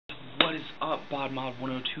up?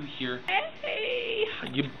 BodMod102 here. Hey, how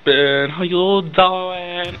you been? How you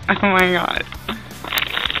doing? Oh my god.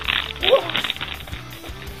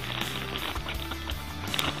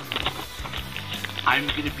 I'm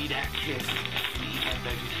gonna be that kid.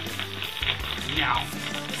 Now.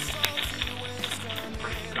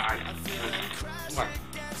 Guys, what?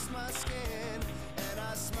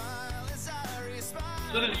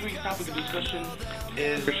 So this week's topic of discussion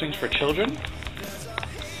is things for children.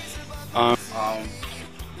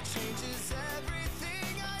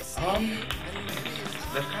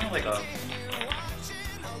 That's kind of like a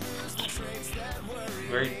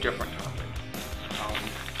very different topic.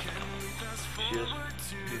 You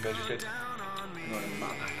guys just said,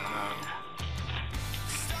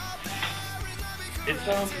 it's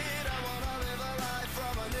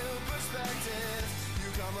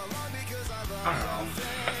I don't know.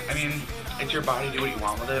 I mean, it's your body, do what you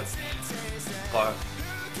want with it. But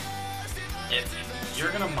if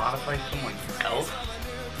you're gonna modify someone else,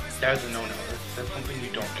 that is a no-no. That's something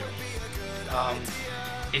you don't do.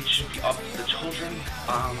 It should be up to the children.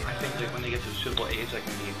 I think like when they get to a suitable age, like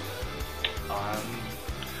maybe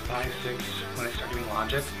 5, 6, when they start doing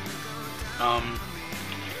logic,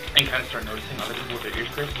 and kind of start noticing other people with their ears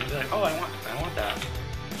pierced, and be like, oh, I want that.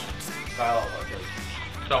 Style of it.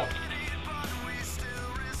 So.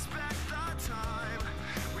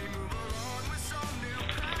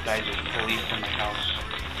 Guys, there's police in my house.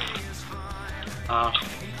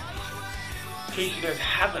 In case you guys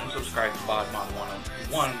haven't subscribed to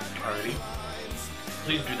BodMod101 already,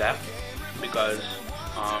 please do that, because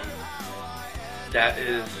that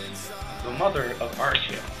is the mother of our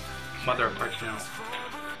channel.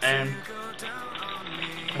 And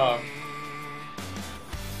 5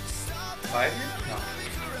 years? No.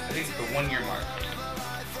 I think it's the 1 year mark.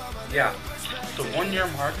 Yeah, the 1 year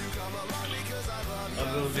mark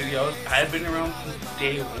of those videos. I've been around since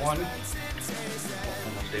day one,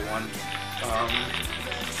 almost day one,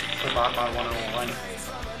 for BodMod101.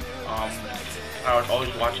 I would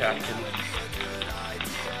always watch Atkins,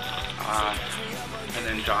 and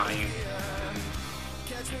then Johnny,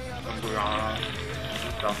 and Brianna,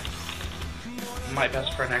 and stuff. My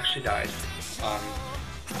best friend actually died.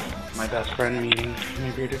 My best friend, meaning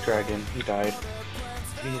my bearded dragon, he died.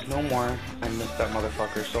 He's no more. I miss that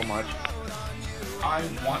motherfucker so much. I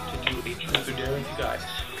want to do a truth or dare with you guys.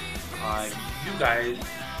 You guys,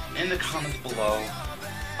 in the comments below,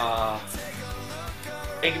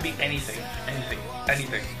 it could be anything.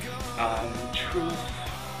 Truth,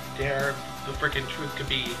 dare, the freaking truth could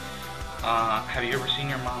be, have you ever seen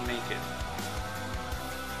your mom naked?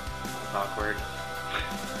 That's awkward.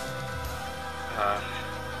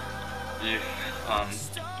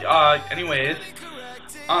 Anyways,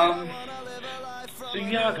 so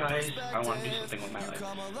yeah, guys, I want to do something with my life.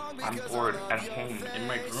 I'm bored at home in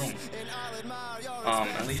my room,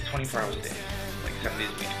 at least 24 hours a day, like 7 days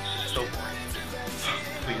a week. It's just so boring.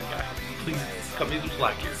 Please, guys, please, cut me some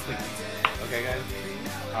slack here, please. Okay, guys?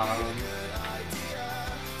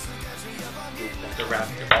 That's a wrap.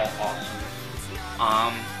 You're all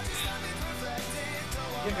awesome.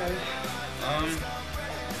 Yeah, guys,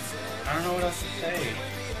 I don't know what else to say.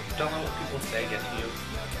 Don't know what people say get to you.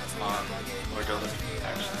 Or don't let people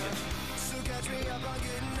actually get to you.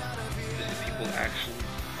 This is people actually,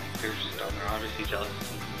 they're just dumb. They're obviously jealous of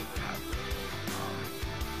something you have.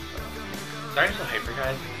 Sorry I'm so hyper,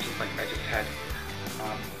 guys. It's just like I just had,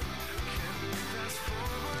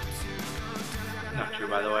 not true,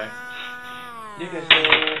 by the way. Yeah, guys,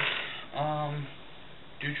 so,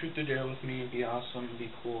 do truth or dare with me, be awesome,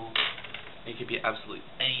 be cool. It could be absolutely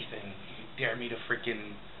anything. You can dare me to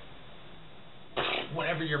freaking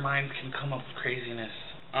whatever your mind can come up with craziness.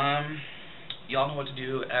 Y'all know what to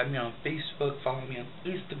do. Add me on Facebook, follow me on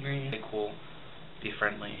Instagram. Be cool, be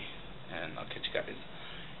friendly, and I'll catch you guys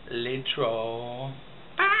later.